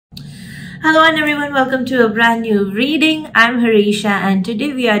Hello and everyone, welcome to a brand new reading. I'm Harisha and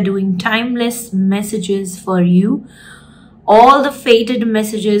today we are doing timeless messages for you. All the fated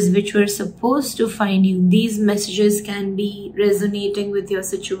messages which were supposed to find you. These messages can be resonating with your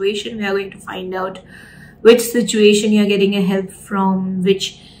situation. We are going to find out which situation you're getting a help from,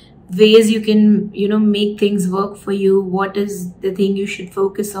 which ways you can make things work for you, what is the thing you should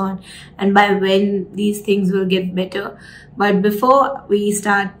focus on, and by when these things will get better. But before we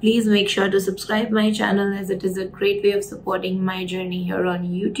start, please make sure to subscribe my channel, as it is a great way of supporting my journey here on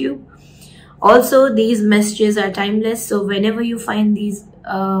YouTube. Also, these messages are timeless, so whenever you find this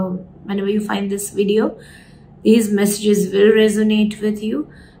video, these messages will resonate with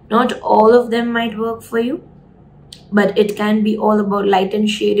you. Not all of them might work for you, but it can be all about light and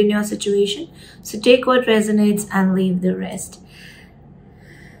shade in your situation. So take what resonates and leave the rest.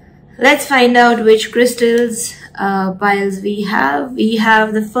 Let's find out which crystals piles we have. We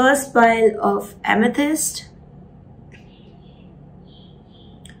have the first pile of Amethyst.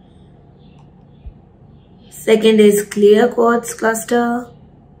 Second is Clear Quartz cluster.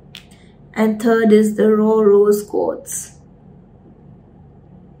 And third is the Raw Rose Quartz.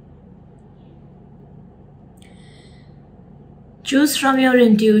 Choose from your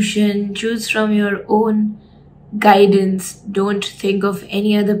intuition, choose from your own guidance. Don't think of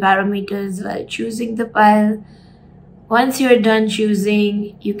any other parameters while choosing the pile. Once you're done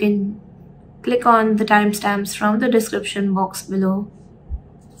choosing, you can click on the timestamps from the description box below.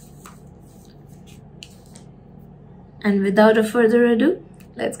 And without a further ado,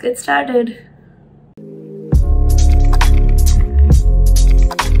 let's get started.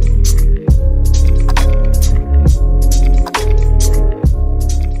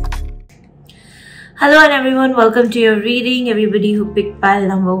 Hello and everyone, welcome to your reading. Everybody who picked pile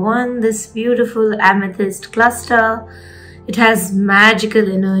number 1, this beautiful amethyst cluster. It has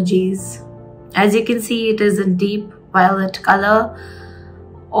magical energies. As you can see, it is a deep violet color,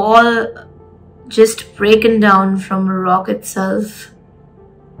 all just breaking down from a rock itself.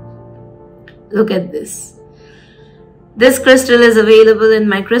 Look at this. This crystal is available in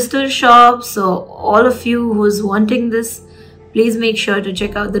my crystal shop, so all of you who's wanting this, please make sure to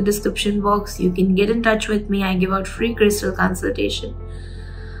check out the description box. You can get in touch with me. I give out free crystal consultation.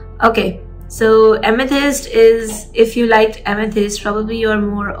 Okay, so amethyst is, if you liked amethyst, probably you're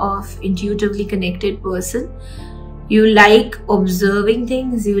more of intuitively connected person. You like observing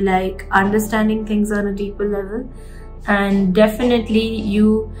things, you like understanding things on a deeper level, and definitely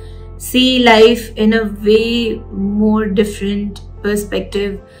you see life in a way more different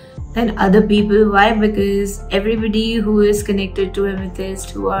perspective than other people. Why? Because everybody who is connected to amethyst,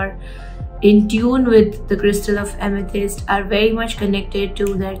 who are in tune with the crystal of amethyst, are very much connected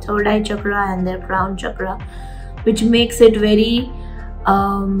to their third eye chakra and their crown chakra, which makes it very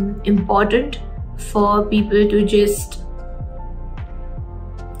important for people to just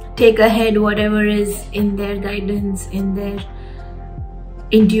take ahead whatever is in their guidance, in their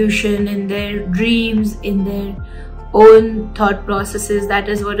intuition, in their dreams, in their own thought processes. That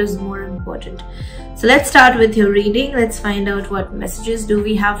is what is more important. So let's start with your reading. Let's find out what messages do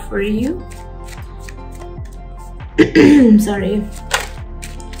we have for you. Sorry.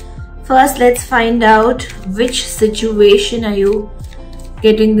 First, let's find out which situation are you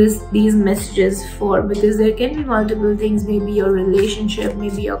getting these messages for, because there can be multiple things. Maybe your relationship,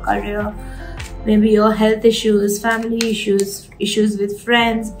 maybe your career, maybe your health issues, family issues, issues with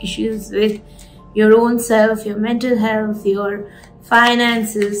friends, issues with your own self, your mental health, your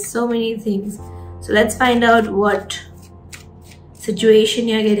finances, so many things. So let's find out what situation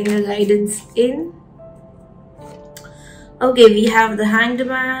you're getting a guidance in. Okay, we have the Hanged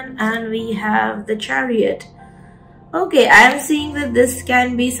Man and we have the Chariot. Okay, I am seeing that this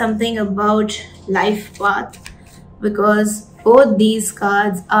can be something about life path, because both these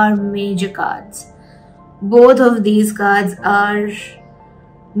cards are major cards. Both of these cards are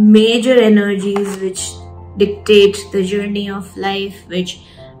major energies which dictate the journey of life, which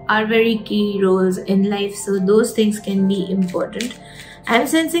are very key roles in life. So those things can be important. I'm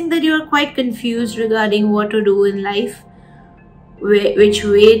sensing that you are quite confused regarding what to do in life, which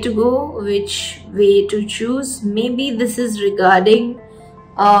way to go, which way to choose. Maybe this is regarding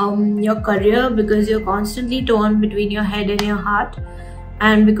your career, because you're constantly torn between your head and your heart,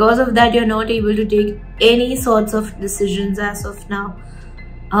 and because of that you're not able to take any sorts of decisions as of now.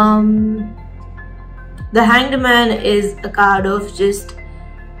 The Hanged Man is a card of just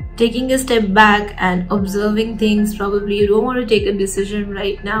taking a step back and observing things. Probably you don't want to take a decision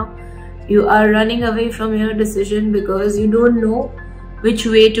right now. You are running away from your decision because you don't know which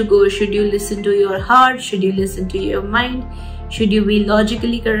way to go. Should you listen to your heart? Should you listen to your mind? Should you be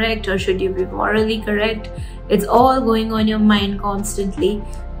logically correct or should you be morally correct? It's all going on your mind constantly,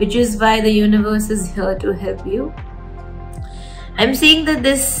 which is why the universe is here to help you. I'm saying that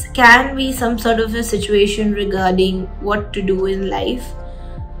this can be some sort of a situation regarding what to do in life.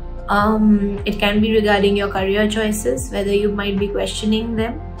 It can be regarding your career choices, whether you might be questioning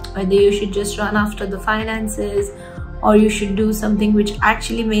them, whether you should just run after the finances, or you should do something which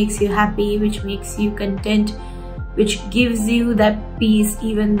actually makes you happy, which makes you content, which gives you that peace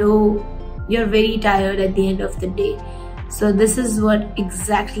even though you're very tired at the end of the day. So this is what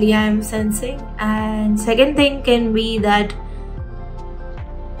exactly I am sensing. And second thing can be that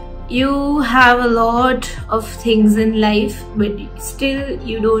you have a lot of things in life, but still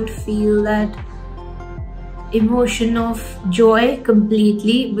you don't feel that emotion of joy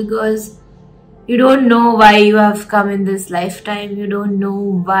completely, because you don't know why you have come in this lifetime. You don't know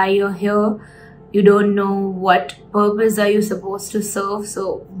why you're here. You don't know what purpose are you supposed to serve.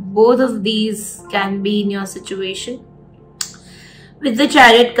 So both of these can be in your situation. With the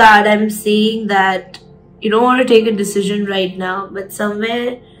Chariot card, I'm saying that you don't want to take a decision right now, but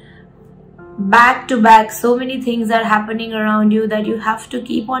somewhere back to back, so many things are happening around you that you have to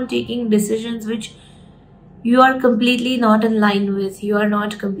keep on taking decisions which you are completely not in line with. You are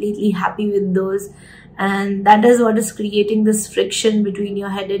not completely happy with those, and that is what is creating this friction between your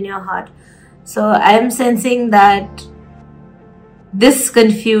head and your heart. So I am sensing that this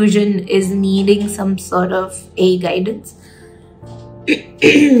confusion is needing some sort of guidance.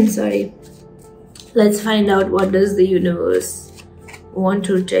 Sorry. Let's find out what does the universe want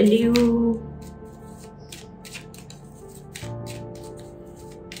to tell you.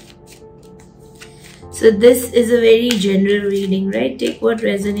 So this is a very general reading, right? Take what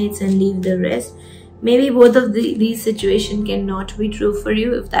resonates and leave the rest. Maybe both of these situations cannot be true for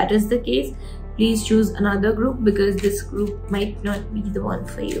you. If that is the case, please choose another group, because this group might not be the one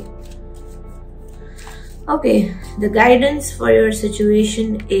for you. Okay, the guidance for your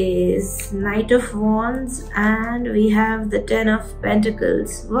situation is Knight of Wands, and we have the 10 of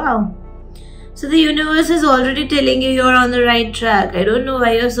Pentacles. Wow. So the universe is already telling you you're on the right track. I don't know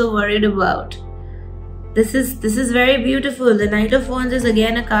why you're so worried about. This is very beautiful. The Knight of Wands is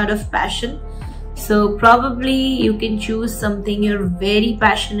again a card of passion. So probably you can choose something you're very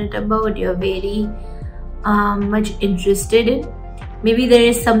passionate about, you're very much interested in. Maybe there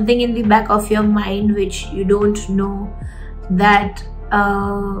is something in the back of your mind which you don't know that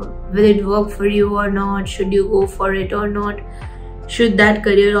will it work for you or not, should you go for it or not, should that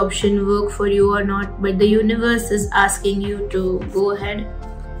career option work for you or not. But the universe is asking you to go ahead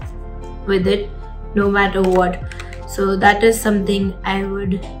with it no matter what. So that is something I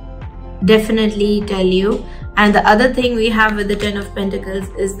would definitely tell you. And the other thing we have with the 10 of Pentacles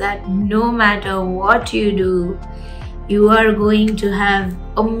is that no matter what you do, you are going to have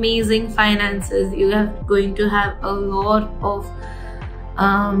amazing finances. You are going to have a lot of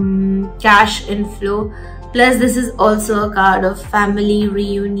cash inflow. Plus this is also a card of family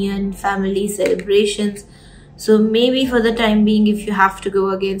reunion, family celebrations. So maybe for the time being, if you have to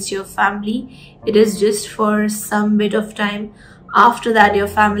go against your family, it is just for some bit of time. After that, your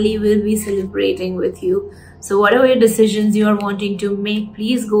family will be celebrating with you. So whatever your decisions you are wanting to make,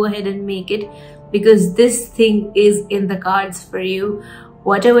 please go ahead and make it, because this thing is in the cards for you.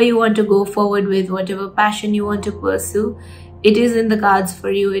 Whatever you want to go forward with, whatever passion you want to pursue, it is in the cards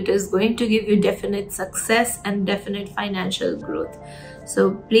for you. It is going to give you definite success and definite financial growth.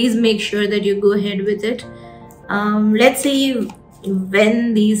 So please make sure that you go ahead with it. Let's see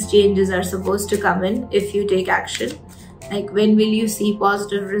when these changes are supposed to come in if you take action. Like, when will you see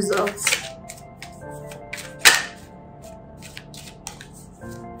positive results?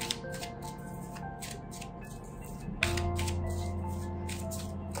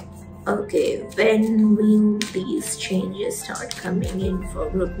 Okay, when will these changes start coming in for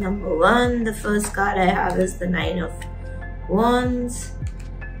group number 1? The first card I have is the 9 of Wands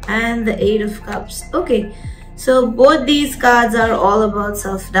and the 8 of Cups. Okay, so both these cards are all about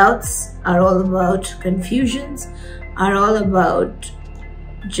self-doubts, are all about confusions, are all about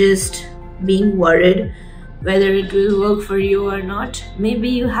just being worried whether it will work for you or not. Maybe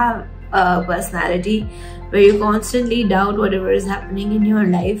you have a personality where you constantly doubt whatever is happening in your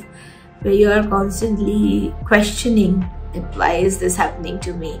life, where you are constantly questioning, why is this happening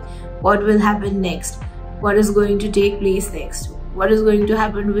to me? What will happen next? What is going to take place next? What is going to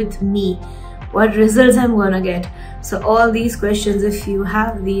happen with me? What results I'm gonna get? So all these questions, if you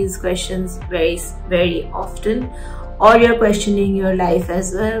have these questions very often, or you're questioning your life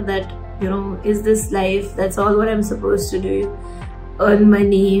as well, that, you know, is this life, that's all what I'm supposed to do? Earn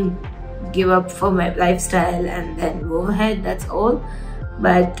money, give up for my lifestyle and then move ahead, that's all.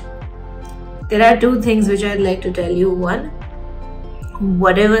 But there are two things which I'd like to tell you. One,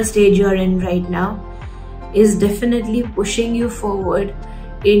 whatever stage you're in right now is definitely pushing you forward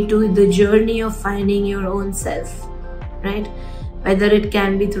into the journey of finding your own self, right? Whether it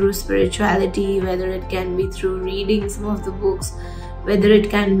can be through spirituality, whether it can be through reading some of the books, whether it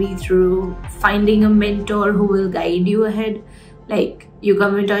can be through finding a mentor who will guide you ahead. Like, you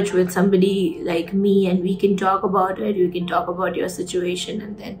come in touch with somebody like me and we can talk about it, we can talk about your situation,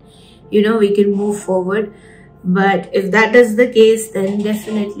 and then, you know, we can move forward. But if that is the case, then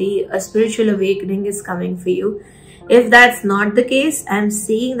definitely a spiritual awakening is coming for you. If that's not the case, I'm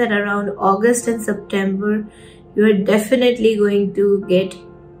seeing that around August and September, you are definitely going to get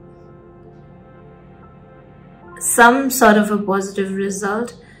some sort of a positive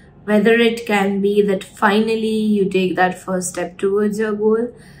result. Whether it can be that finally you take that first step towards your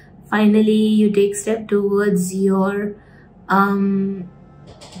goal, finally you take step towards your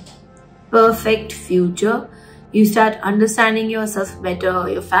perfect future. You start understanding yourself better,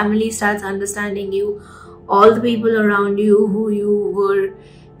 your family starts understanding you, all the people around you who you were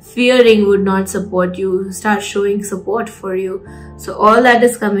fearing would not support you start showing support for you. So all that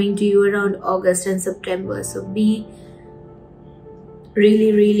is coming to you around August and September. So be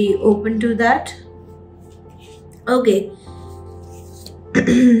really open to that. Okay.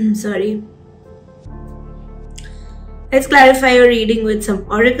 Sorry. Let's clarify your reading with some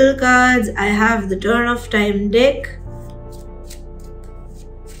oracle cards. I have the Turn of Time deck.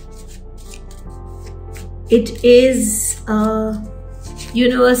 It is a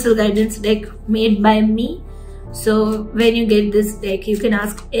universal guidance deck made by me. So when you get this deck, you can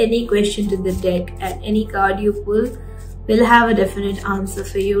ask any question to the deck, and any card you pull will have a definite answer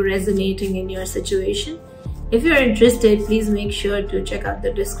for you resonating in your situation. If you're interested, please make sure to check out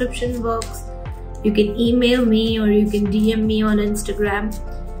the description box. You can email me or you can DM me on Instagram.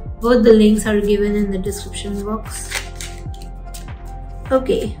 Both the links are given in the description box.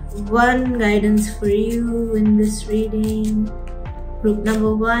 Okay, one guidance for you in this reading. Group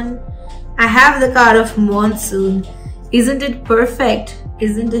number 1. I have the card of Monsoon. Isn't it perfect?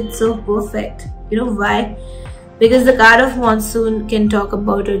 Isn't it so perfect? You know why? Because the card of Monsoon can talk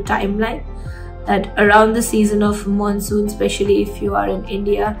about a timeline. That around the season of monsoon, especially if you are in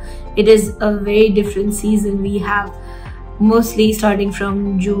India, it is a very different season. We have mostly starting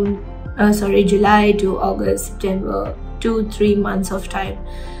from July to August, September, 2-3 months of time.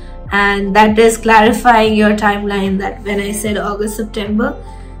 And that is clarifying your timeline, that when I said August, September,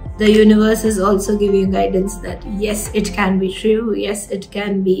 the universe is also giving you guidance that yes, it can be true. Yes, it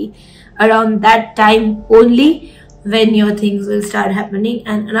can be around that time only when your things will start happening.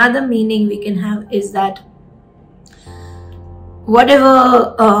 And another meaning we can have is that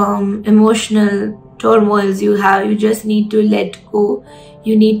whatever emotional turmoils you have, you just need to let go.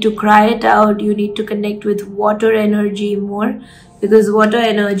 You need to cry it out. You need to connect with water energy more, because water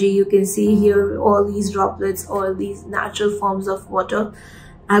energy, you can see here, all these droplets, all these natural forms of water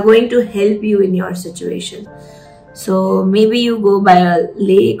are going to help you in your situation. So maybe you go by a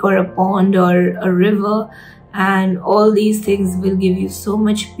lake or a pond or a river, and all these things will give you so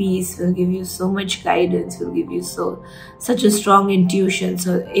much peace, will give you so much guidance, will give you such a strong intuition.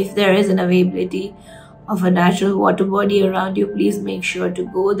 So if there is an availability of a natural water body around you, please make sure to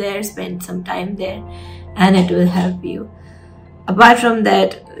go there, spend some time there, and it will help you. Apart from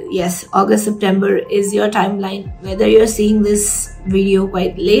that, yes, August, September is your timeline. Whether you're seeing this video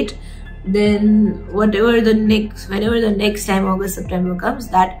quite late, then whenever the next time August, September comes,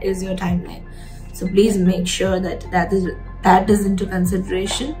 that is your timeline. So please make sure that is into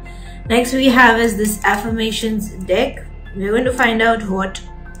consideration. Next we have is this affirmations deck. We're going to find out what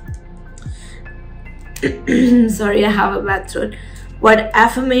sorry, I have a bad throat. What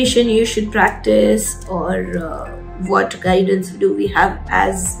affirmation you should practice, or what guidance do we have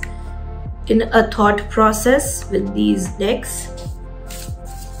as in a thought process with these decks.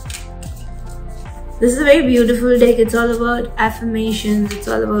 This is a very beautiful deck. It's all about affirmations, it's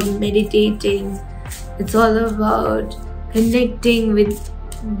all about meditating, it's all about connecting with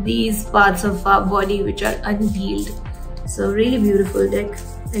these parts of our body which are unhealed. So really beautiful deck.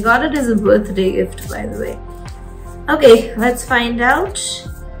 I got it as a birthday gift, by the way. Okay, let's find out.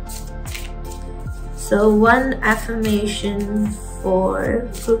 So one affirmation for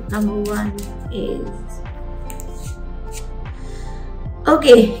group number 1 is,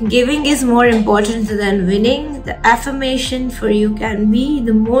 okay, giving is more important than winning. The affirmation for you can be,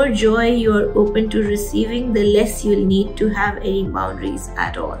 the more joy you are open to receiving, the less you'll need to have any boundaries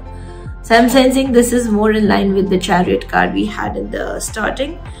at all. So I'm sensing this is more in line with the Chariot card we had in the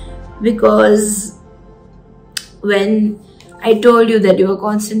starting, because when I told you that you are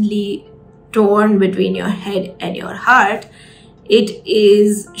constantly torn between your head and your heart, it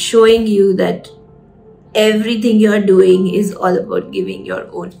is showing you that everything you are doing is all about giving your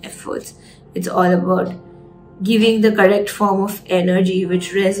own efforts. It's all about giving the correct form of energy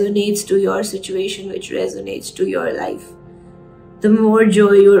which resonates to your situation, which resonates to your life. The more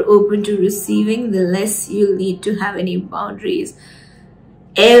joy you're open to receiving, the less you'll need to have any boundaries.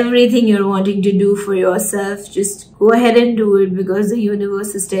 Everything you're wanting to do for yourself, just go ahead and do it, because the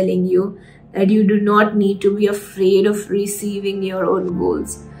universe is telling you that you do not need to be afraid of receiving your own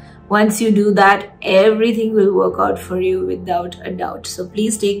goals. Once you do that, everything will work out for you without a doubt. So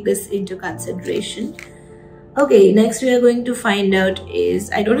please take this into consideration. Okay, next we are going to find out is,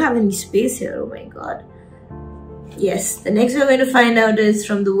 I don't have any space here, oh my god. Yes, the next we're going to find out is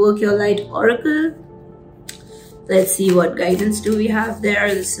from the Work Your Light Oracle. Let's see what guidance do we have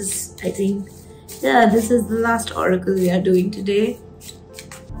there. This is, I think, yeah, this is the last oracle we are doing today.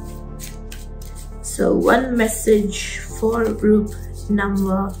 So one message for group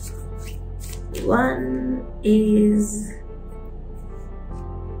number 1 is,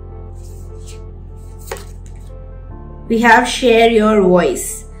 we have share your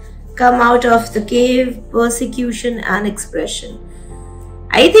voice. Come out of the cave, persecution and expression.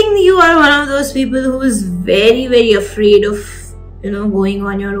 I think you are one of those people who is very afraid of, going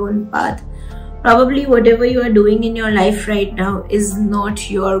on your own path. Probably whatever you are doing in your life right now is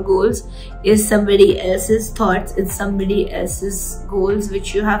not your goals, is somebody else's thoughts, it's somebody else's goals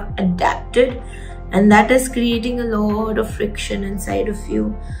which you have adapted, and that is creating a lot of friction inside of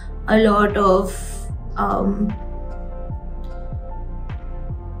you, a lot of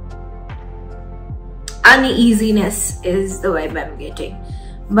uneasiness is the vibe I'm getting.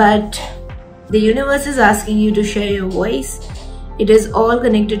 But the universe is asking you to share your voice. It is all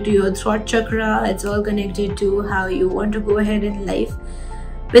connected to your throat chakra. It's all connected to how you want to go ahead in life.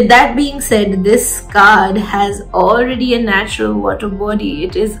 With that being said, this card has already a natural water body.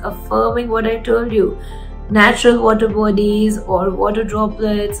 It is affirming what I told you. Natural water bodies or water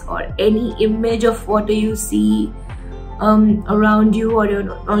droplets or any image of water you see around you or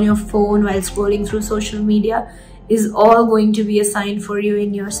on your phone while scrolling through social media is all going to be a sign for you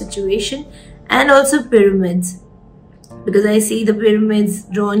in your situation. And also pyramids, because I see the pyramids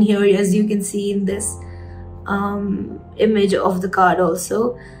drawn here, as you can see in this image of the card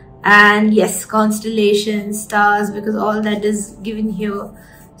also. And yes, constellations, stars, because all that is given here,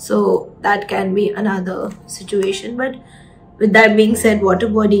 so that can be another situation. But with that being said, water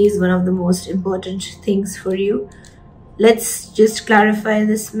body is one of the most important things for you. Let's just clarify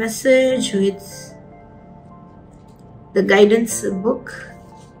this message with the guidance book.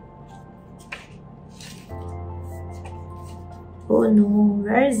 Oh no,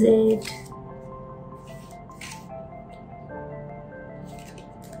 where is it?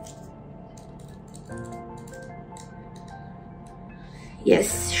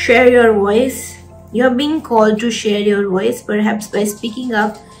 Yes, share your voice. You are being called to share your voice, perhaps by speaking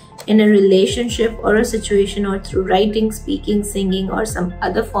up in a relationship or a situation, or through writing, speaking, singing, or some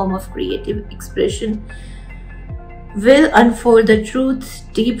other form of creative expression. Will unfold the truth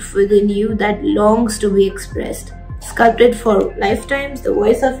deep within you that longs to be expressed. Sculpted for lifetimes, the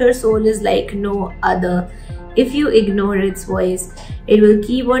voice of your soul is like no other. If you ignore its voice, it will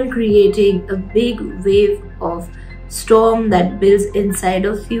keep on creating a big wave of storm that builds inside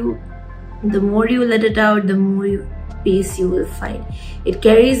of you. The more you let it out, the more peace you will find. It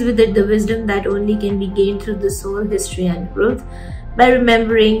carries with it the wisdom that only can be gained through the soul history and growth. By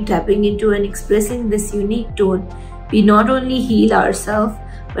remembering, tapping into and expressing this unique tone, we not only heal ourselves,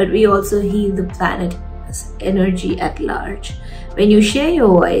 but we also heal the planet energy at large. When you share your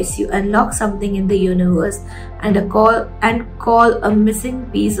voice, you unlock something in the universe and call a missing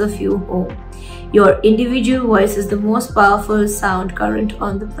piece of you home. Your individual voice is the most powerful sound current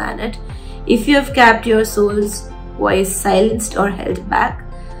on the planet. If you have kept your soul's voice silenced or held back,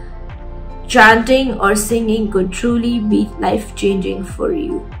 chanting or singing could truly be life-changing for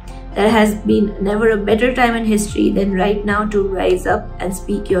you. There has been never a better time in history than right now to rise up and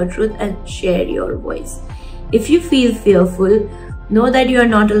speak your truth and share your voice. If you feel fearful, know that you are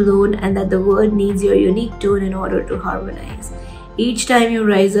not alone and that the world needs your unique tone in order to harmonize. Each time you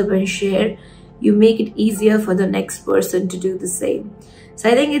rise up and share, you make it easier for the next person to do the same. So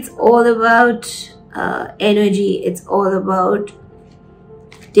I think it's all about energy. It's all about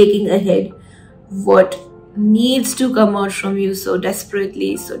taking ahead what needs to come out from you so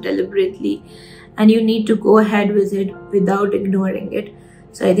desperately, so deliberately, and you need to go ahead with it without ignoring it.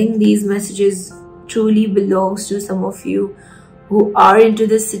 So I think these messages truly belongs to some of you who are into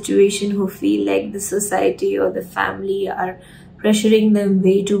this situation, who feel like the society or the family are pressuring them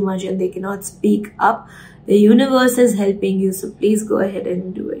way too much and they cannot speak up. The universe is helping you, so please go ahead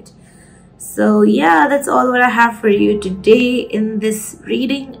and do it. So yeah, that's all what I have for you today in this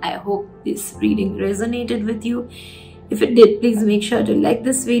reading. I hope this reading resonated with you. If it did, please make sure to like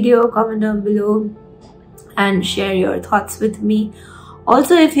this video, comment down below, and share your thoughts with me.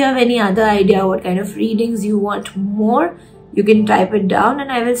 Also, if you have any other idea what kind of readings you want more, you can type it down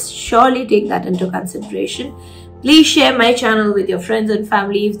and I will surely take that into consideration. Please share my channel with your friends and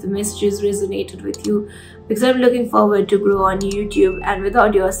family if the messages resonated with you, because I'm looking forward to grow on YouTube, and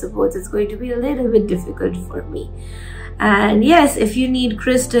without your support it's going to be a little bit difficult for me. And yes, if you need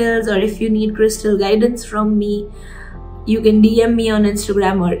crystals or if you need crystal guidance from me, you can DM me on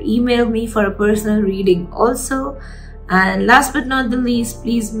Instagram or email me for a personal reading also. And last but not the least,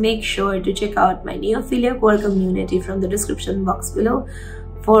 please make sure to check out my Neophilia core community from the description box below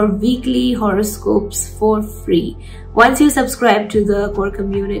for weekly horoscopes for free. Once you subscribe to the core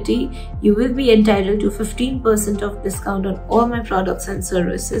community, you will be entitled to 15% of discount on all my products and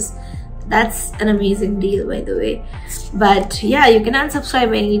services. That's an amazing deal, by the way. But yeah, you can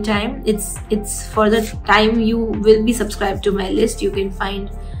unsubscribe anytime. It's for the time you will be subscribed to my list. You can find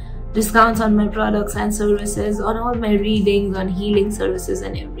discounts on my products and services, on all my readings, on healing services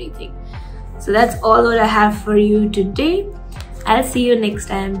and everything. So that's all what I have for you today. I'll see you next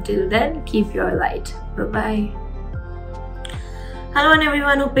time. Till then, keep your light. Bye-bye. Hello and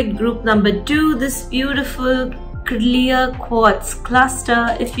everyone who picked group number 2, this beautiful clear quartz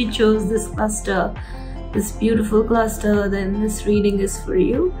cluster. If you chose this cluster, this beautiful cluster, then this reading is for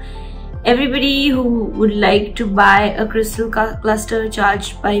you. Everybody who would like to buy a crystal cluster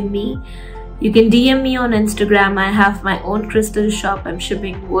charged by me, you can DM me on Instagram. I have my own crystal shop. I'm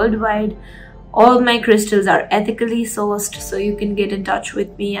shipping worldwide. All my crystals are ethically sourced, so you can get in touch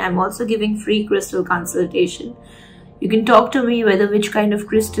with me. I'm also giving free crystal consultation. You can talk to me whether which kind of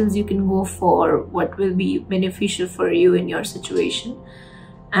crystals you can go for, what will be beneficial for you in your situation.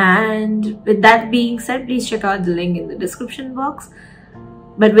 And with that being said, please check out the link in the description box.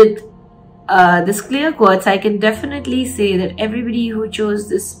 But with this clear quartz, I can definitely say that everybody who chose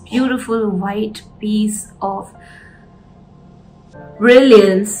this beautiful white piece of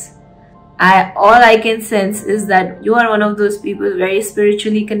brilliance, all I can sense is that you are one of those people very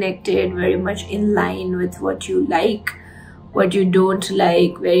spiritually connected, very much in line with what you like, what you don't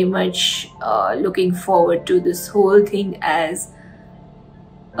like, very much looking forward to this whole thing as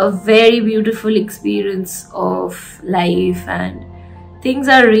a very beautiful experience of life, and things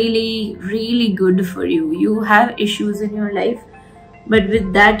are really, really good for you. You have issues in your life, but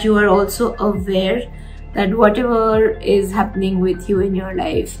with that you are also aware that whatever is happening with you in your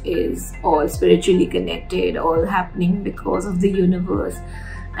life is all spiritually connected, all happening because of the universe,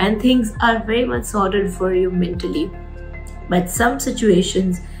 and things are very much sorted for you mentally. But some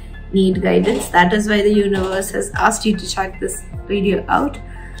situations need guidance. That is why the universe has asked you to check this video out,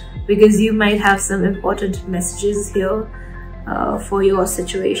 because you might have some important messages here for your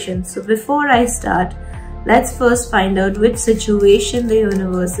situation. So before I start, let's first find out which situation the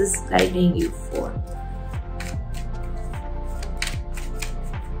universe is guiding you for.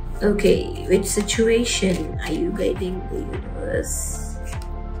 Okay, which situation are you guiding the universe?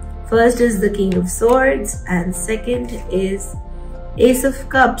 First is the King of Swords and second is Ace of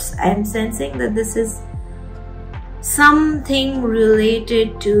Cups. I'm sensing that this is something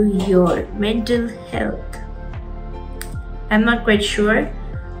related to your mental health. I'm not quite sure.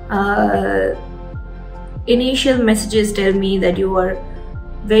 Initial messages tell me that you are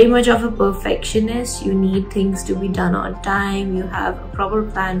very much of a perfectionist. You need things to be done on time. You have a proper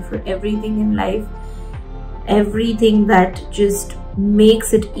plan for everything in life, everything that just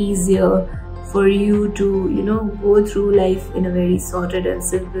makes it easier for you to go through life in a very sorted and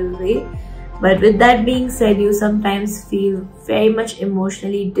simple way. But with that being said, you sometimes feel very much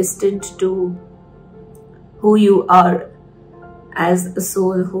emotionally distant to who you are as a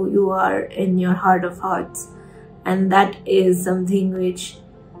soul, who you are in your heart of hearts, and that is something which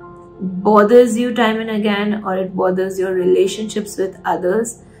bothers you time and again, or it bothers your relationships with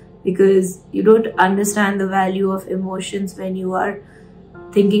others, because you don't understand the value of emotions when you are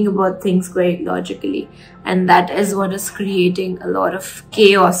thinking about things quite logically, and that is what is creating a lot of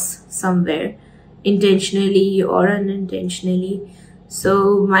chaos somewhere, intentionally or unintentionally.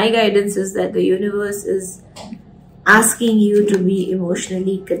 So my guidance is that the universe is asking you to be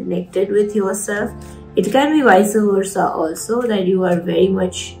emotionally connected with yourself. It can be vice versa also, that you are very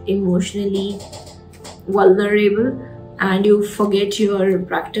much emotionally vulnerable and you forget your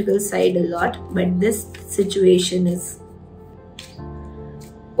practical side a lot. But this situation is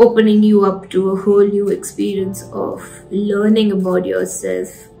opening you up to a whole new experience of learning about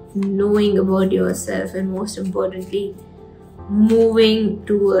yourself, knowing about yourself, and most importantly, moving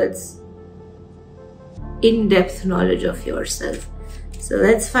towards in-depth knowledge of yourself. So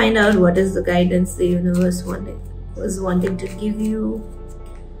let's find out what is the guidance the universe was wanting to give you.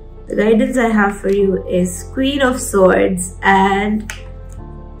 The guidance I have for you is Queen of Swords and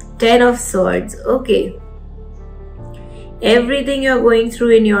 10 of Swords. Okay. Everything you're going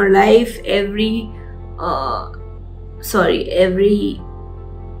through in your life, every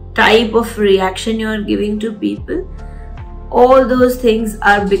type of reaction you're giving to people, all those things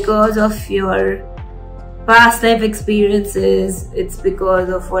are because of your past life experiences. It's because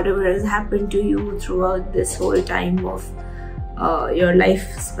of whatever has happened to you throughout this whole time of your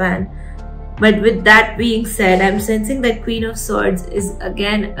lifespan. But with that being said, I'm sensing that Queen of Swords is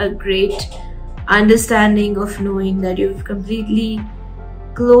again a great understanding of knowing that you've completely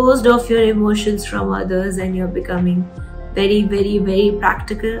closed off your emotions from others and you're becoming very, very, very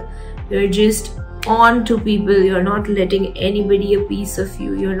practical. You're just on to people. You're not letting anybody a piece of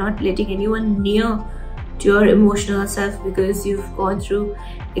you. You're not letting anyone near to your emotional self because you've gone through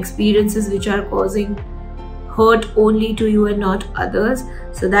experiences which are causing hurt only to you and not others.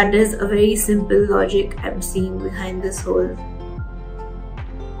 So that is a very simple logic I'm seeing behind this whole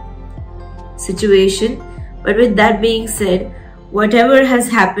situation. But with that being said, whatever has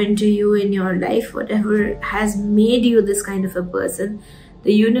happened to you in your life, whatever has made you this kind of a person,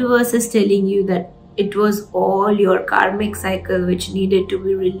 the universe is telling you that it was all your karmic cycle which needed to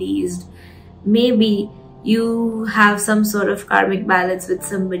be released. Maybe you have some sort of karmic balance with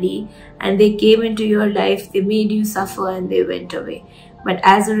somebody and they came into your life, they made you suffer and they went away. But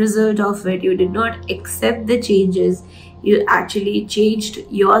as a result of it, you did not accept the changes. You actually changed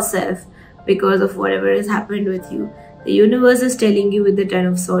yourself because of whatever has happened with you. The universe is telling you with the 10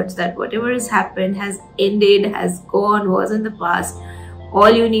 of Swords that whatever has happened has ended, has gone, was in the past.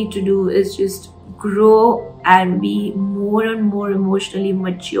 All you need to do is just grow and be more and more emotionally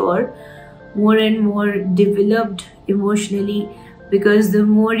mature, more and more developed emotionally, because the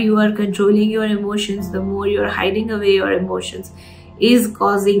more you are controlling your emotions, the more you're hiding away your emotions, is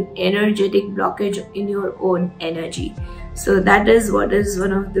causing energetic blockage in your own energy. So that is what is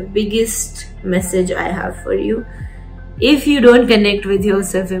one of the biggest message I have for you. If you don't connect with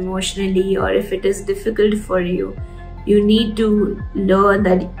yourself emotionally, or if it is difficult for you, you need to learn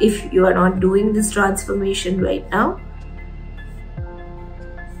that if you are not doing this transformation right now,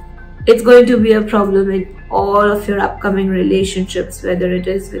 it's going to be a problem in all of your upcoming relationships, whether it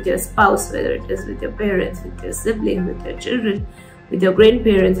is with your spouse, whether it is with your parents, with your siblings, with your children, with your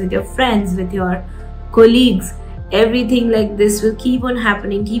grandparents, with your friends, with your colleagues. Everything like this will keep on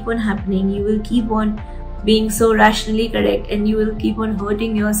happening, keep on happening. You will keep on being so rationally correct and you will keep on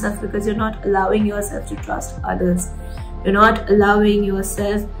hurting yourself because you're not allowing yourself to trust others. You're not allowing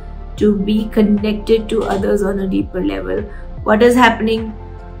yourself to be connected to others on a deeper level. What is happening?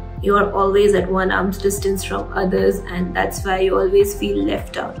 You are always at one arm's distance from others, and that's why you always feel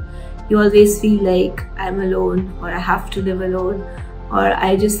left out. You always feel like I'm alone, or I have to live alone, or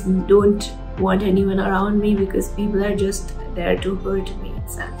I just don't want anyone around me because people are just there to hurt me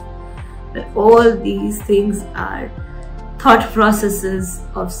itself. But all these things are thought processes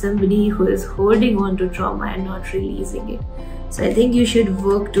of somebody who is holding on to trauma and not releasing it. So I think you should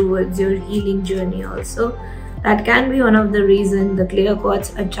work towards your healing journey also. That can be one of the reasons the clear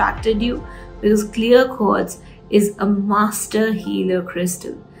quartz attracted you, because clear quartz is a master healer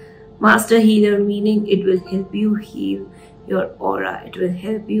crystal. Master healer meaning it will help you heal your aura. It will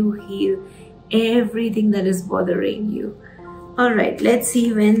help you heal everything that is bothering you. Alright, let's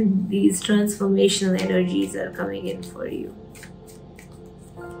see when these transformational energies are coming in for you.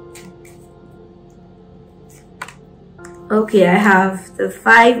 Okay, I have the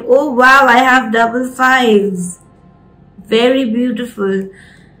 5. Oh wow, I have double 5s. Very beautiful.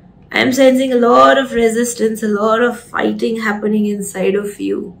 I'm sensing a lot of resistance, a lot of fighting happening inside of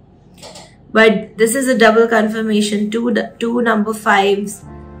you. But this is a double confirmation. Two number 5s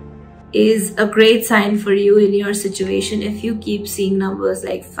is a great sign for you in your situation. If you keep seeing numbers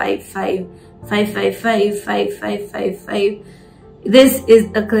like 5, 5, 5, 5, 5, 5, 5, 5, 5, this is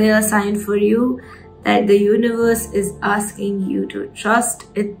a clear sign for you that the universe is asking you to trust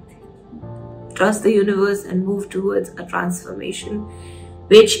it, trust the universe and move towards a transformation,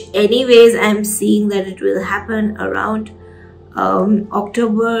 which anyways I'm seeing that it will happen around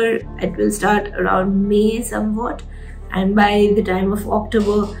October. It will start around May somewhat, and by the time of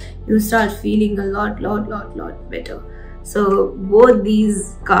October you'll start feeling a lot better. So both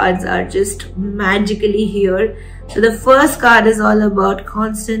these cards are just magically here. So the first card is all about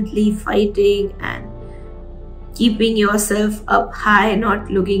constantly fighting and keeping yourself up high, not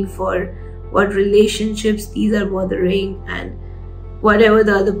looking for what relationships these are bothering and whatever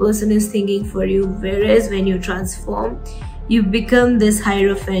the other person is thinking for you. Whereas when you transform, you become this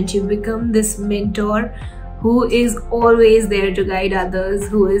hierophant, you become this mentor who is always there to guide others,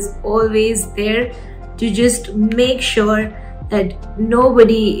 who is always there to just make sure that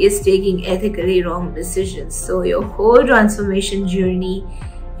nobody is taking ethically wrong decisions. So your whole transformation journey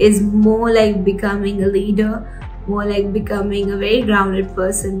is more like becoming a leader, more like becoming a very grounded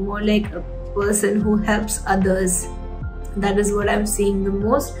person, more like a person who helps others. That is what I'm seeing the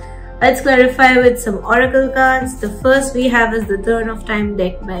most. Let's clarify with some oracle cards. The first we have is the Turn of Time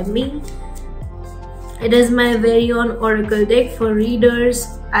deck by me. It is my very own oracle deck for readers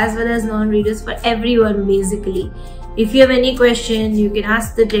as well as non-readers, for everyone basically. If you have any question, you can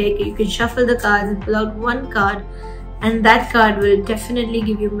ask the deck, you can shuffle the cards and pull out one card, and that card will definitely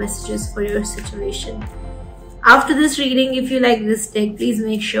give you messages for your situation. After this reading, if you like this deck, please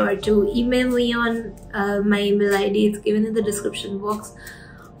make sure to email me on my email ID. It's given in the description box,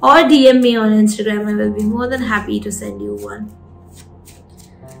 or DM me on Instagram. I will be more than happy to send you one.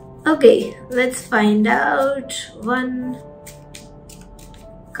 Okay, let's find out one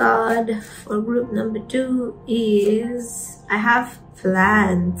card for group number 2 is I have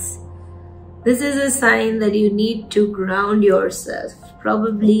plans. This is a sign that you need to ground yourself.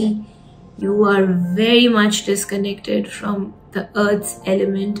 Probably you are very much disconnected from the earth's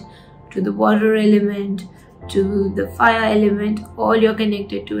element to the water element to the fire element. All you're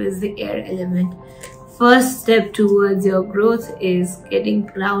connected to is the air element. First step towards your growth is getting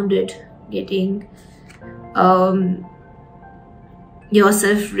grounded, getting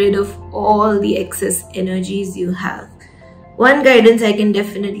yourself rid of all the excess energies you have. One guidance I can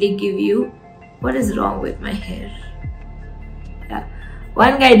definitely give you, what is wrong with my hair? Yeah,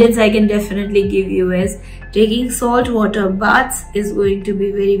 one guidance I can definitely give you is taking salt water baths is going to be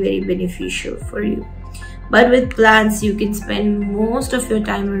very, very beneficial for you. But with plants, you can spend most of your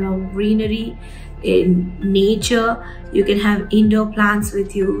time around greenery, in nature. You can have indoor plants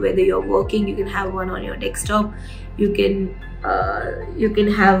with you. Whether you're working, you can have one on your desktop. You can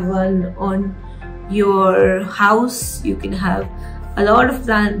have one on your house. You can have a lot of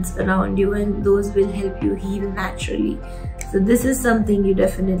plants around you, and those will help you heal naturally. So this is something you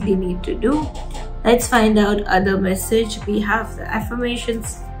definitely need to do. Let's find out other message. We have the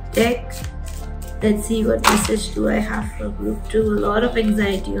affirmations deck. Let's see what message do I have for group 2. A lot of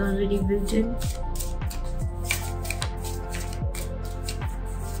anxiety already built in.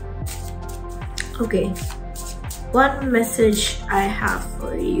 Okay, one message I have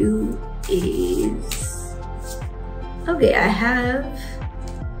for you is, okay, I have,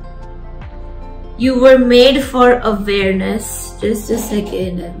 you were made for awareness. Just a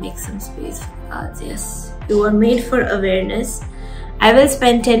second, I'll make some space for cards. Yes, you were made for awareness. I will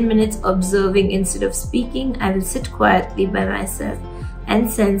spend 10 minutes observing instead of speaking. I will sit quietly by myself and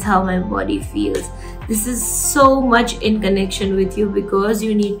sense how my body feels. This is so much in connection with you, because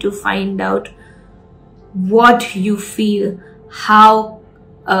you need to find out what you feel, how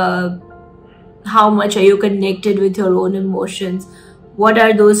much are you connected with your own emotions, what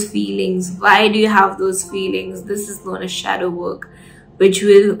are those feelings, why do you have those feelings. This is known as shadow work, which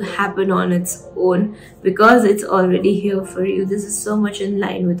will happen on its own because it's already here for you. This is so much in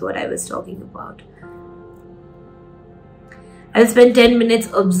line with what I was talking about. I'll spend 10 minutes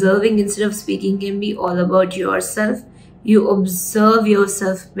observing instead of speaking can be all about yourself. You observe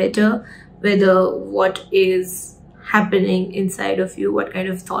yourself better, whether what is happening inside of you, what kind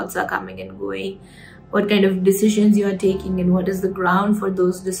of thoughts are coming and going, what kind of decisions you are taking, and what is the ground for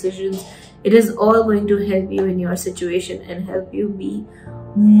those decisions. It is all going to help you in your situation and help you be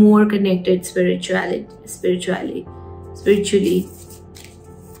more connected spiritually.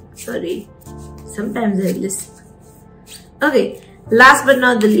 Sorry, sometimes I lisp. Okay, last but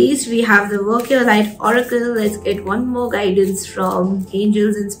not the least, we have the Work Your Light Oracle. Let's get one more guidance from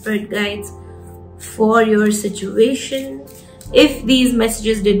angels and spirit guides for your situation. If these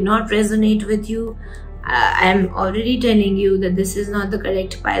messages did not resonate with you, I'm already telling you that this is not the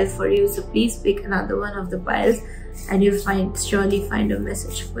correct pile for you. So please pick another one of the piles and you'll surely find a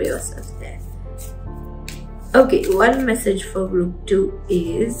message for yourself there. Okay, one message for group 2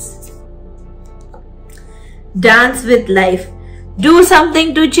 is dance with life. Do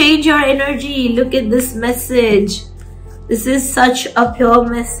something to change your energy. Look at this message. This is such a pure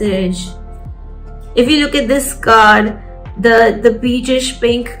message. If you look at this card, The peachish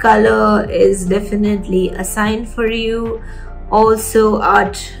pink color is definitely a sign for you. Also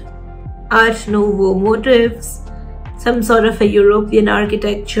Art Nouveau motifs, some sort of a European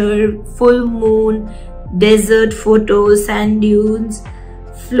architecture, full moon, desert photos, sand dunes,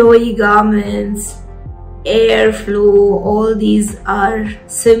 flowy garments, airflow. All these are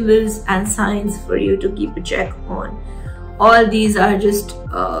symbols and signs for you to keep a check on. All these are just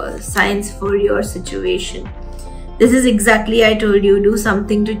signs for your situation. This is exactly, I told you, do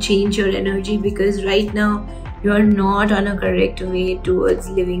something to change your energy, because right now you are not on a correct way towards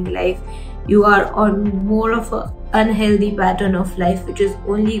living life. You are on more of an unhealthy pattern of life, which is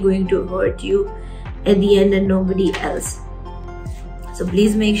only going to hurt you at the end and nobody else. So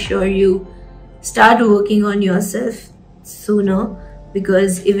please make sure you start working on yourself sooner,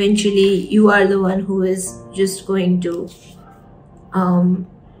 because eventually you are the one who is just going to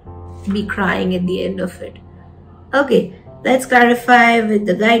be crying at the end of it. Okay, let's clarify with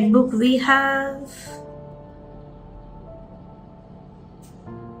the guidebook we have.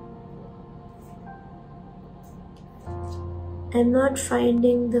 I'm not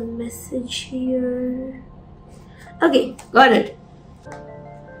finding the message here. Okay, got it.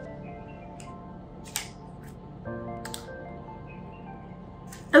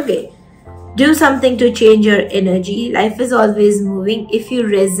 Okay, do something to change your energy. Life is always moving. If you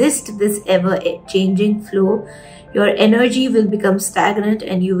resist this ever-changing flow, your energy will become stagnant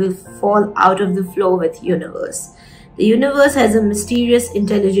and you will fall out of the flow with universe. The universe has a mysterious,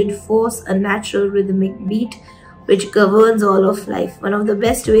 intelligent force, a natural rhythmic beat which governs all of life. One of the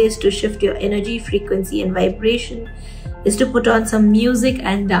best ways to shift your energy, frequency and vibration is to put on some music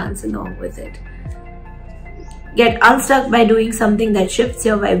and dance along with it. Get unstuck by doing something that shifts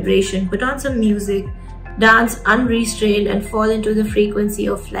your vibration. Put on some music, dance unrestrained and fall into the frequency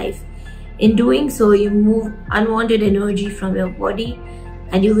of life. In doing so, you move unwanted energy from your body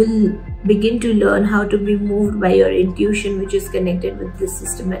and you will begin to learn how to be moved by your intuition, which is connected with this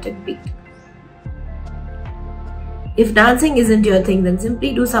systematic beat. If dancing isn't your thing, then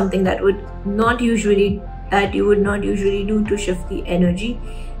simply do something that you would not usually do to shift the energy.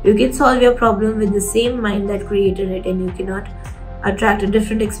 You can solve your problem with the same mind that created it, and you cannot attract a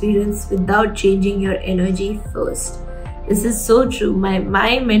different experience without changing your energy first. This is so true.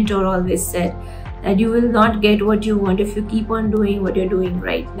 My mentor always said that you will not get what you want if you keep on doing what you're doing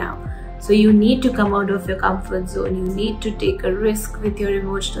right now. So you need to come out of your comfort zone. You need to take a risk with your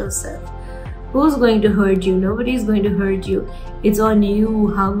emotional self. Who's going to hurt you? Nobody's going to hurt you. It's on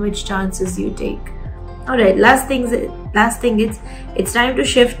you how much chances you take. Alright, last thing it's time to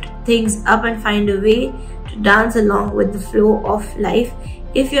shift things up and find a way to dance along with the flow of life.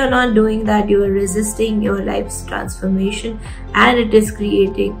 If you're not doing that, you are resisting your life's transformation and it is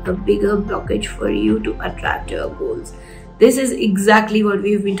creating a bigger blockage for you to attract your goals. This is exactly what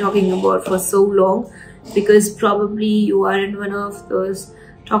we've been talking about for so long, because probably you are in one of those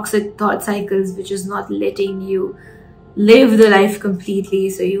toxic thought cycles which is not letting you live the life completely.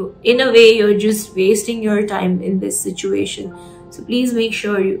 So in a way, you're just wasting your time in this situation. So please make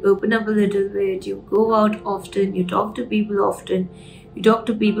sure you open up a little bit, you go out often, you talk to people often, you talk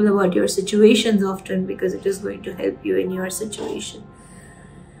to people about your situations often, because it is going to help you in your situation.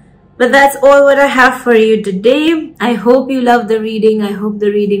 But that's all what I have for you today. I hope you loved the reading. I hope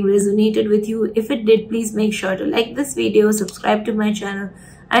the reading resonated with you. If it did, please make sure to like this video, subscribe to my channel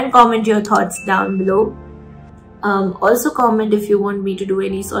and comment your thoughts down below. Also comment if you want me to do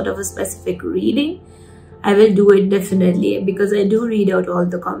any sort of a specific reading. I will do it definitely, because I do read out all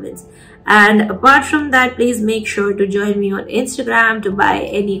the comments. And apart from that, please make sure to join me on Instagram to buy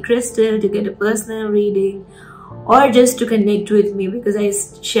any crystal, to get a personal reading, or just to connect with me, because I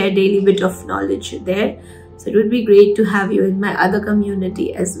share daily bit of knowledge there. So it would be great to have you in my other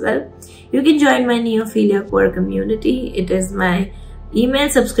community as well. You can join my Neophilia core community. It is my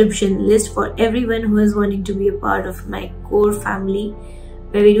email subscription list for everyone who is wanting to be a part of my core family,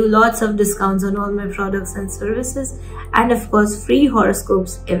 where we do lots of discounts on all my products and services, and of course free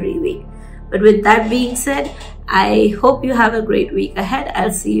horoscopes every week. But with that being said, I hope you have a great week ahead.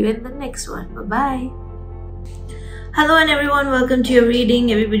 I'll see you in the next one. Bye-bye. Hello and everyone, welcome to your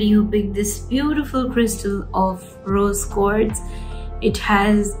reading. Everybody who picked this beautiful crystal of rose quartz. It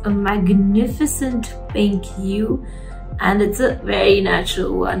has a magnificent pink hue, and it's a very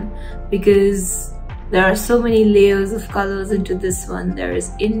natural one, because there are so many layers of colors into this one. There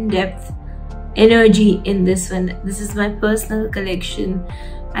is in-depth energy in this one. This is my personal collection.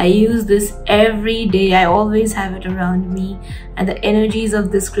 I use this every day. I always have it around me, and the energies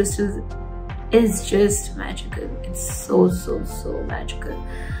of this crystal is just magical. It's so magical.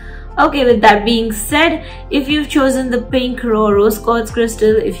 Okay, with that being said, if you've chosen the pink rose quartz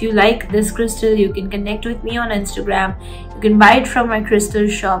crystal, if you like this crystal, you can connect with me on Instagram. You can buy it from my crystal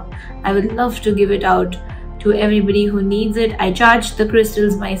shop. I would love to give it out to everybody who needs it. I charge the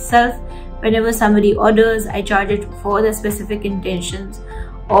crystals myself. Whenever somebody orders, I charge it for the specific intentions,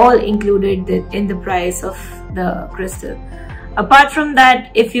 all included in the price of the crystal. Apart from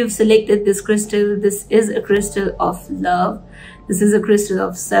that, if you've selected this crystal, this is a crystal of love. This is a crystal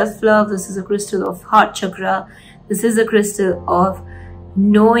of self-love. This is a crystal of heart chakra. This is a crystal of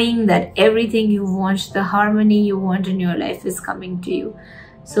knowing that everything you want, the harmony you want in your life is coming to you.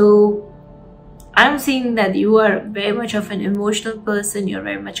 So I'm seeing that you are very much of an emotional person. You're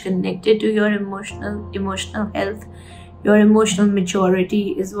very much connected to your emotional health. Your emotional maturity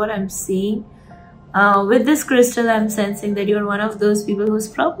is what I'm seeing. With this crystal, I'm sensing that you're one of those people who's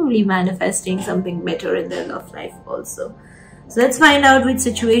probably manifesting something better in their love life also. So let's find out which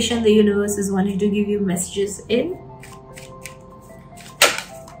situation the universe is wanting to give you messages in.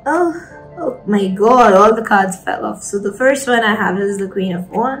 Oh my god, all the cards fell off. So the first one I have is the Queen of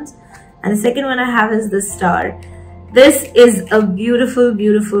Wands. And the second one I have is the Star. This is a beautiful,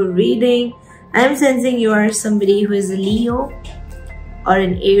 beautiful reading. I'm sensing you are somebody who is a Leo or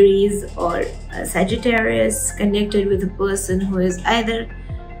an Aries or a Sagittarius, connected with a person who is either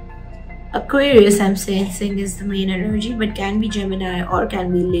Aquarius, I'm sensing is the main energy, but can be Gemini or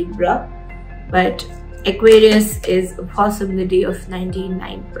can be Libra. But Aquarius is a possibility of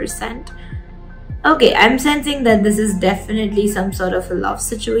 99%. Okay, I'm sensing that this is definitely some sort of a love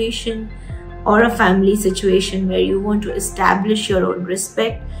situation or a family situation where you want to establish your own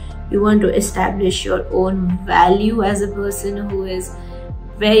respect. You want to establish your own value as a person who is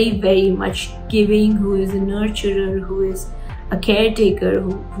very, very much giving, who is a nurturer, who is a caretaker,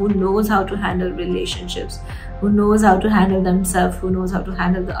 who knows how to handle relationships, who knows how to handle themselves, who knows how to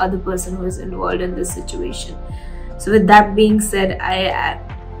handle the other person who is involved in this situation. So with that being said, I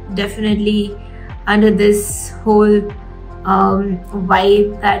definitely under this whole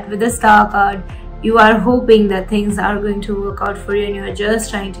vibe that with the Star card, you are hoping that things are going to work out for you, and you're just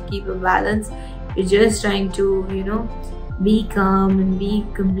trying to keep a balance. You're just trying to, you know, be calm and be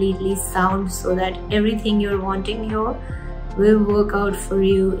completely sound so that everything you're wanting here will work out for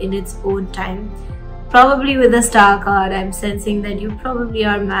you in its own time. Probably with the Star card, I'm sensing that you probably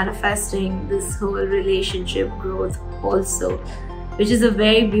are manifesting this whole relationship growth also, which is a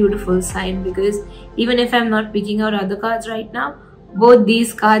very beautiful sign, because even if I'm not picking out other cards right now, both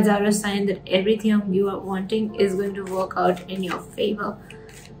these cards are a sign that everything you are wanting is going to work out in your favor.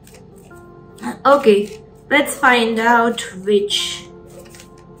 Okay, let's find out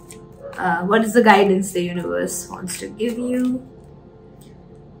what is the guidance the universe wants to give you.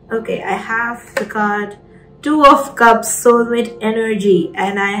 Okay, I have the card Two of Cups, soulmate energy,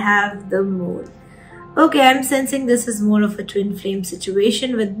 and I have the Moon. Okay, I'm sensing this is more of a twin flame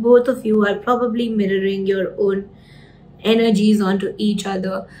situation with both of you are probably mirroring your own energies onto each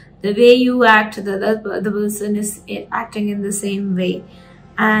other. The way you act, the other person is acting in the same way,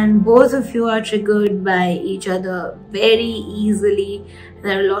 and both of you are triggered by each other very easily.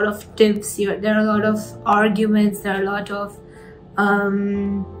 There are a lot of tips here, there are a lot of arguments, there are a lot of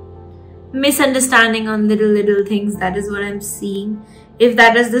misunderstanding on little things. That is what I'm seeing. If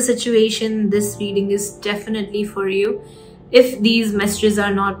that is the situation, this reading is definitely for you. If these messages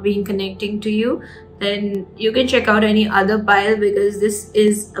are not being connecting to you, then you can check out any other pile, because this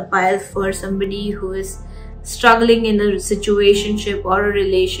is a pile for somebody who is struggling in a situationship or a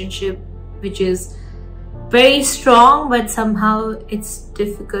relationship which is very strong, but somehow it's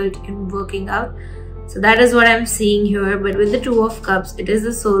difficult in working out. So that is what I'm seeing here. But with the Two of Cups, it is the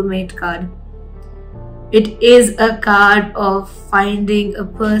soulmate card. It is a card of finding a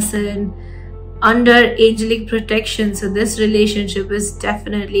person under angelic protection. So this relationship is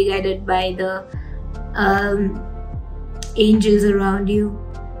definitely guided by the angels around you.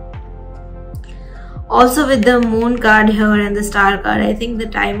 Also with the Moon card here and the Star card, I think the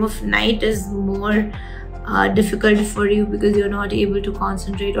time of night is more difficult for you, because you're not able to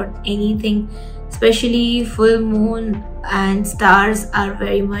concentrate on anything. Especially full moon and stars are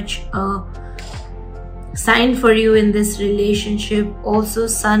very much a sign for you in this relationship. Also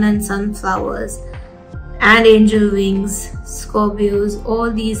sun and sunflowers and angel wings, Scorpios, all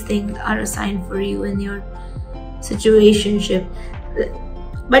these things are a sign for you in your situationship.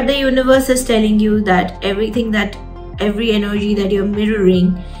 But the universe is telling you that every energy that you're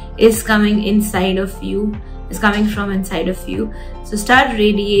mirroring is coming inside of you, is coming from inside of you. So start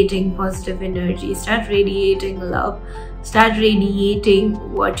radiating positive energy, start radiating love, start radiating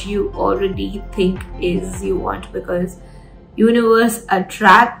what you already think is you want, because Universe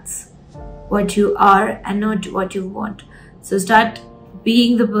attracts what you are and not what you want. So start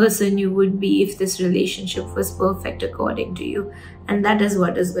being the person you would be if this relationship was perfect according to you, and that is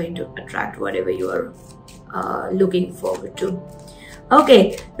what is going to attract whatever you are looking forward to.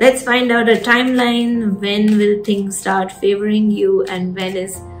 Okay, let's find out a timeline. When will things start favoring you, and when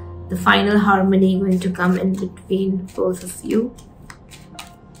is the final harmony going to come in between both of you?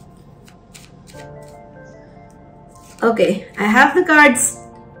 Okay, I have the cards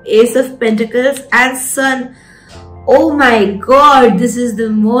Ace of Pentacles and Sun. Oh my god, this is the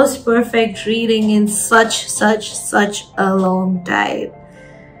most perfect reading in such a long time.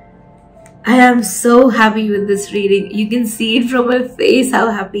 I am so happy with this reading. You can see it from my face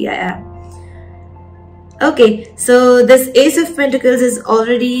how happy I am. Okay, so this Ace of Pentacles is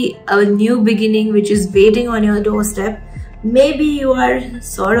already a new beginning which is waiting on your doorstep. Maybe you are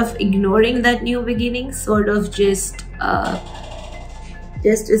sort of ignoring that new beginning, sort of just a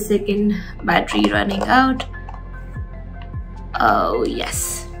second, battery running out. Oh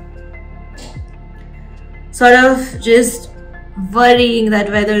yes, sort of just worrying that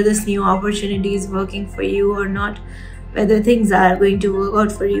whether this new opportunity is working for you or not, whether things are going to work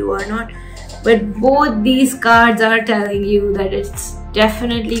out for you or not. But both these cards are telling you that it's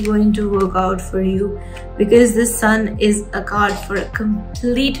definitely going to work out for you, because the Sun is a card for a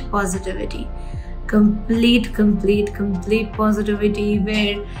complete positivity, complete positivity,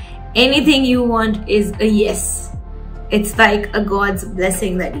 where anything you want is a yes. It's like a God's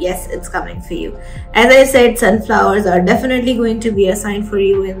blessing that yes, it's coming for you. As I said, sunflowers are definitely going to be a sign for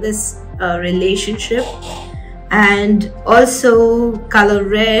you in this relationship. And also color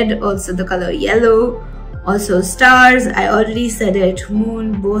red, also the color yellow, also stars. I already said it,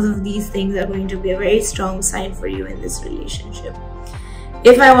 moon, both of these things are going to be a very strong sign for you in this relationship.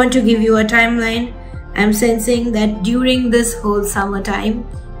 If I want to give you a timeline, I'm sensing that during this whole summertime,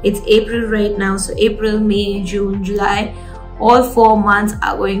 it's April right now, so April, May, June, July, all 4 months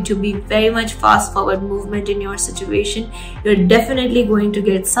are going to be very much fast forward movement in your situation. You're definitely going to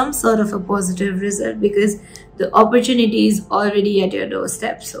get some sort of a positive result, because the opportunity is already at your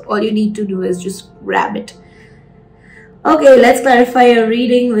doorstep. So all you need to do is just grab it. Okay, let's clarify your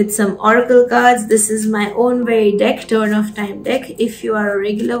reading with some oracle cards. This is my own very deck, Turn of Time deck. If you are a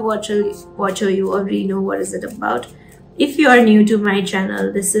regular watcher, you already know what is it about. If you are new to my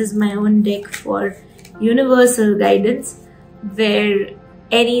channel, this is my own deck for universal guidance, where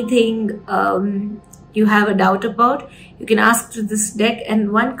anything you have a doubt about, you can ask to this deck,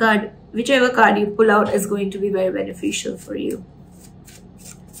 and one card, whichever card you pull out, is going to be very beneficial for you.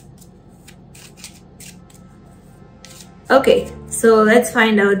 Okay, so let's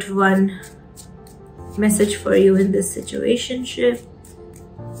find out one message for you in this situationship.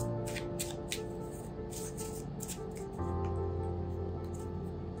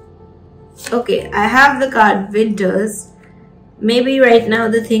 Okay, I have the card Winters. Maybe right now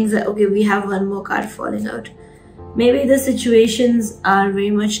the things are okay. We have one more card falling out. Maybe the situations are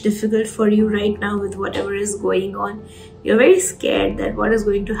very much difficult for you right now with whatever is going on. You're very scared that what is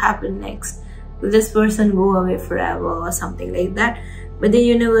going to happen next. Will this person go away forever or something like that? But the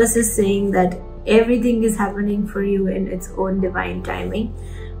universe is saying that everything is happening for you in its own divine timing.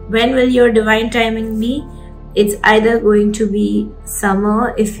 When will your divine timing be? It's either going to be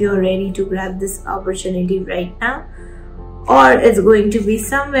summer if you're ready to grab this opportunity right now, or it's going to be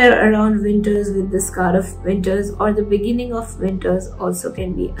somewhere around winters with this card of winters, or the beginning of winters also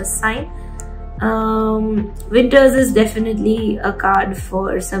can be a sign. Winters is definitely a card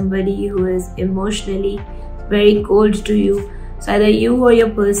for somebody who is emotionally very cold to you. So either you or your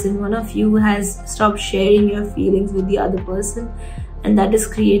person, one of you has stopped sharing your feelings with the other person, and that is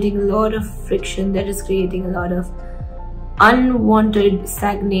creating a lot of friction, that is creating a lot of unwanted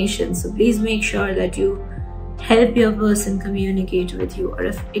stagnation. So please make sure that you help your person communicate with you, or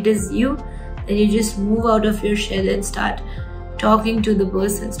if it is you, then you just move out of your shell and start talking to the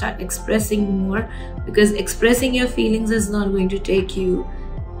person, start expressing more, because expressing your feelings is not going to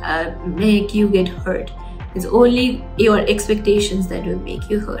make you get hurt. It's only your expectations that will make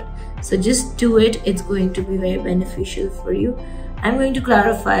you hurt. So just do it. It's going to be very beneficial for you. I'm going to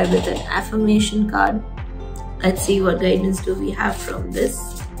clarify with an affirmation card. Let's see what guidance do we have from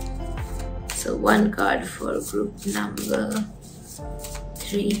this. So one card for group number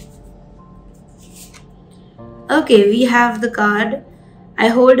 3. Okay, we have the card, I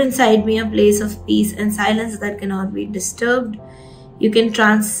hold inside me a place of peace and silence that cannot be disturbed. You can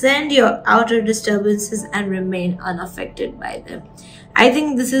transcend your outer disturbances and remain unaffected by them. I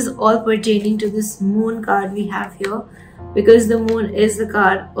think this is all pertaining to this moon card we have here, because the moon is the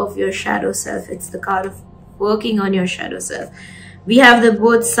card of your shadow self. It's the card of working on your shadow self. We have the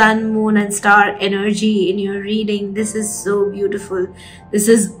both sun, moon and star energy in your reading. This is so beautiful. This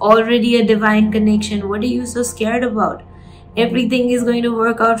is already a divine connection. What are you so scared about? Everything is going to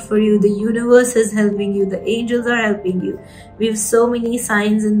work out for you. The universe is helping you. The angels are helping you. We have so many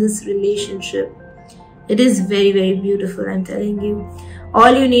signs in this relationship. It is very, very beautiful, I'm telling you.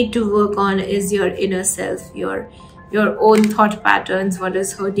 All you need to work on is your inner self, your own thought patterns, what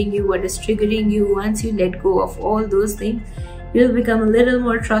is hurting you, what is triggering you. Once you let go of all those things, you'll become a little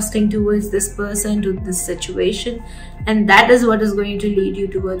more trusting towards this person, to this situation, and that is what is going to lead you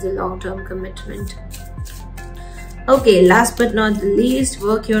towards a long-term commitment. Okay, last but not the least,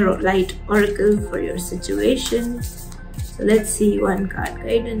 work your light oracle for your situation. So let's see one card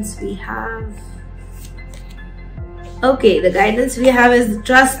guidance we have. Okay, the guidance we have is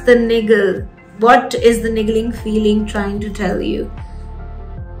trust the niggle. What is the niggling feeling trying to tell you?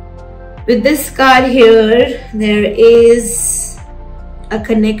 With this card here, there is a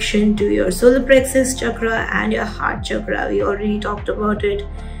connection to your solar plexus chakra and your heart chakra. We already talked about it.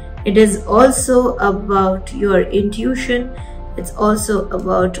 It is also about your intuition. It's also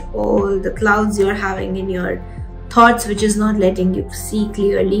about all the clouds you're having in your thoughts, which is not letting you see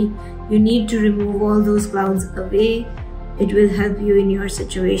clearly. You need to remove all those clouds away. It will help you in your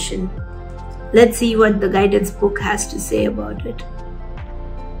situation. Let's see what the guidance book has to say about it.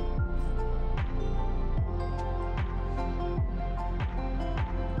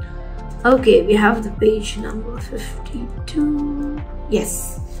 Okay, we have the page number 52.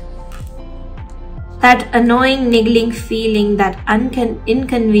 Yes. That annoying niggling feeling, that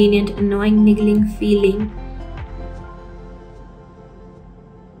inconvenient annoying niggling feeling.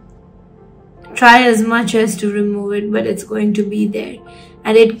 Try as much as to remove it, but it's going to be there.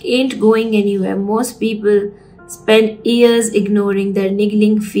 And it ain't going anywhere. Most people spend years ignoring their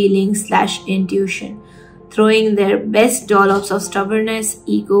niggling feeling / intuition, throwing their best dollops of stubbornness,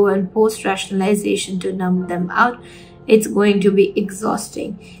 ego, and post-rationalization to numb them out. It's going to be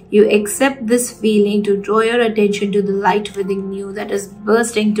exhausting. You accept this feeling to draw your attention to the light within you that is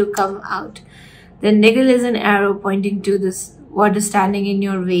bursting to come out. The niggle is an arrow pointing to this, what is standing in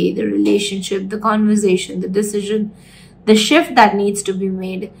your way, the relationship, the conversation, the decision, the shift that needs to be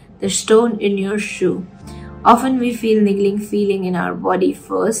made, the stone in your shoe. Often we feel niggling feeling in our body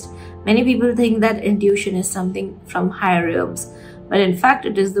first. Many people think that intuition is something from higher realms, but in fact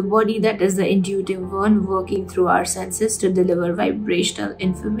it is the body that is the intuitive one, working through our senses to deliver vibrational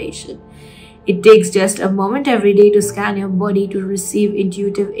information. It takes just a moment every day to scan your body to receive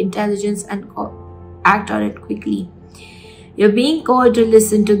intuitive intelligence and act on it quickly. You're being called to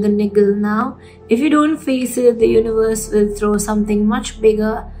listen to the niggle now. If you don't face it, the universe will throw something much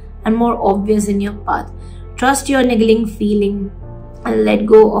bigger and more obvious in your path. Trust your niggling feeling and let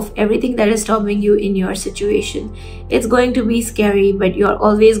go of everything that is stopping you in your situation. It's going to be scary, but you're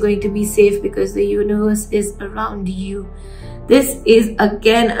always going to be safe because the universe is around you. This is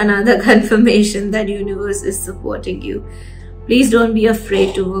again another confirmation that universe is supporting you. Please don't be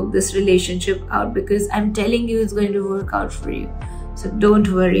afraid to work this relationship out, because I'm telling you it's going to work out for you. So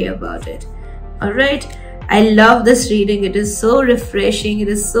don't worry about it. Alright, I love this reading. It is so refreshing. It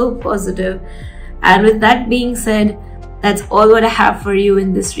is so positive. And with that being said, that's all what I have for you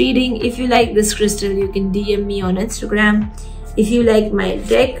in this reading. If you like this crystal, you can DM me on Instagram. If you like my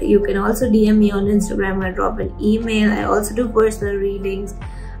deck, you can also DM me on Instagram or drop an email. I also do personal readings.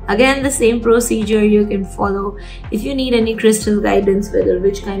 Again, the same procedure you can follow. If you need any crystal guidance, whether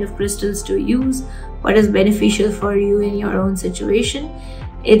which kind of crystals to use, what is beneficial for you in your own situation,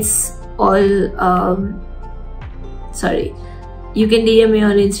 it's all you can DM me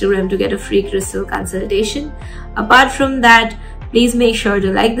on Instagram to get a free crystal consultation. Apart from that, please make sure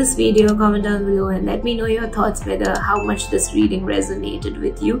to like this video, comment down below, and let me know your thoughts, whether how much this reading resonated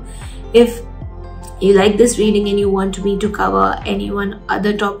with you. If you like this reading and you want me to cover any one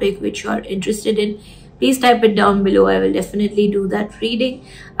other topic which you are interested in, please type it down below. I will definitely do that reading.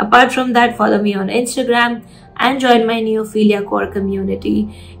 Apart from that, follow me on Instagram and join my Neophilia core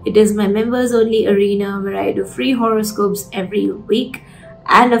community. It is my members only arena where I do free horoscopes every week,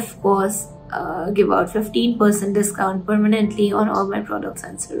 and of course give out 15% discount permanently on all my products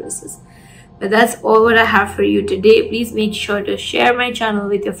and services. But that's all what I have for you today. Please make sure to share my channel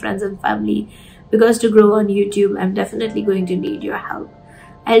with your friends and family, because to grow on YouTube, I'm definitely going to need your help.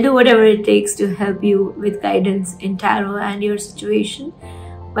 I'll do whatever it takes to help you with guidance in tarot and your situation.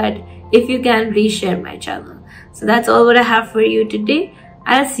 But if you can, please share my channel. So that's all what I have for you today.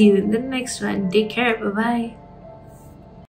 I'll see you in the next one. Take care. Bye-bye.